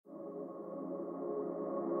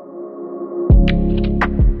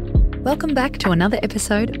Welcome back to another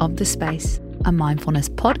episode of The Space, a mindfulness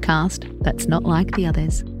podcast that's not like the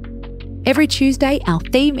others. Every Tuesday, our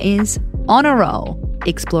theme is On a Roll,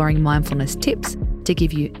 exploring mindfulness tips to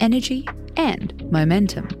give you energy and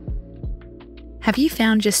momentum. Have you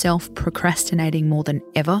found yourself procrastinating more than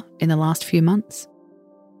ever in the last few months?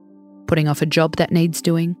 Putting off a job that needs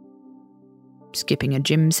doing? Skipping a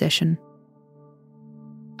gym session?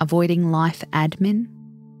 Avoiding life admin?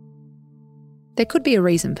 There could be a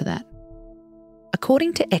reason for that.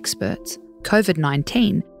 According to experts,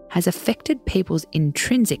 COVID-19 has affected people's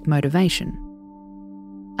intrinsic motivation.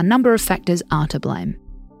 A number of factors are to blame.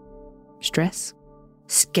 Stress,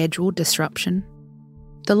 schedule disruption,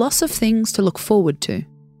 the loss of things to look forward to.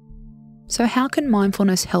 So how can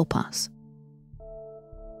mindfulness help us?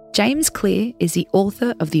 James Clear is the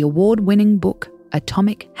author of the award-winning book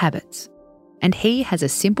Atomic Habits, and he has a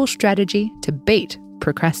simple strategy to beat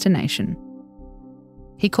procrastination.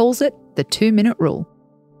 He calls it the 2-minute rule.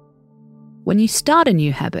 When you start a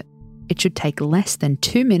new habit, it should take less than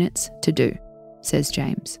 2 minutes to do, says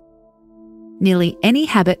James. Nearly any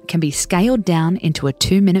habit can be scaled down into a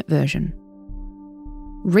 2-minute version.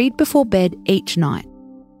 Read before bed each night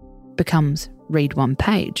becomes read 1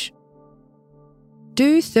 page.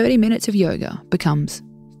 Do 30 minutes of yoga becomes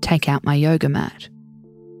take out my yoga mat.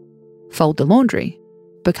 Fold the laundry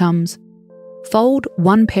becomes fold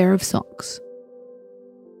 1 pair of socks.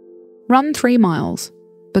 Run 3 miles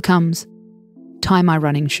becomes tie my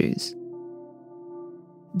running shoes.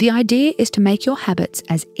 The idea is to make your habits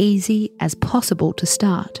as easy as possible to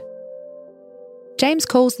start. James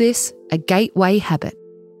calls this a gateway habit.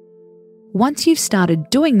 Once you've started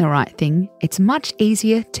doing the right thing, it's much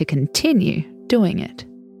easier to continue doing it.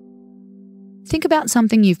 Think about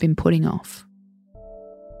something you've been putting off.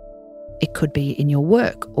 It could be in your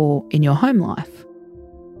work or in your home life.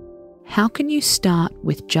 How can you start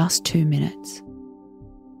with just 2 minutes?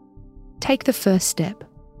 Take the first step.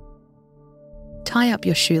 Tie up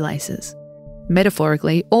your shoelaces,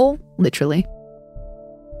 metaphorically or literally.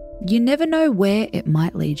 You never know where it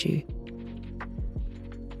might lead you.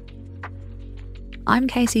 I'm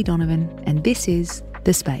Casey Donovan, and this is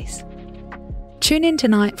The Space. Tune in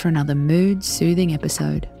tonight for another mood-soothing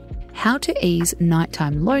episode. How to ease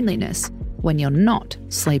nighttime loneliness when you're not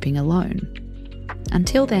sleeping alone.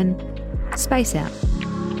 Until then, space out.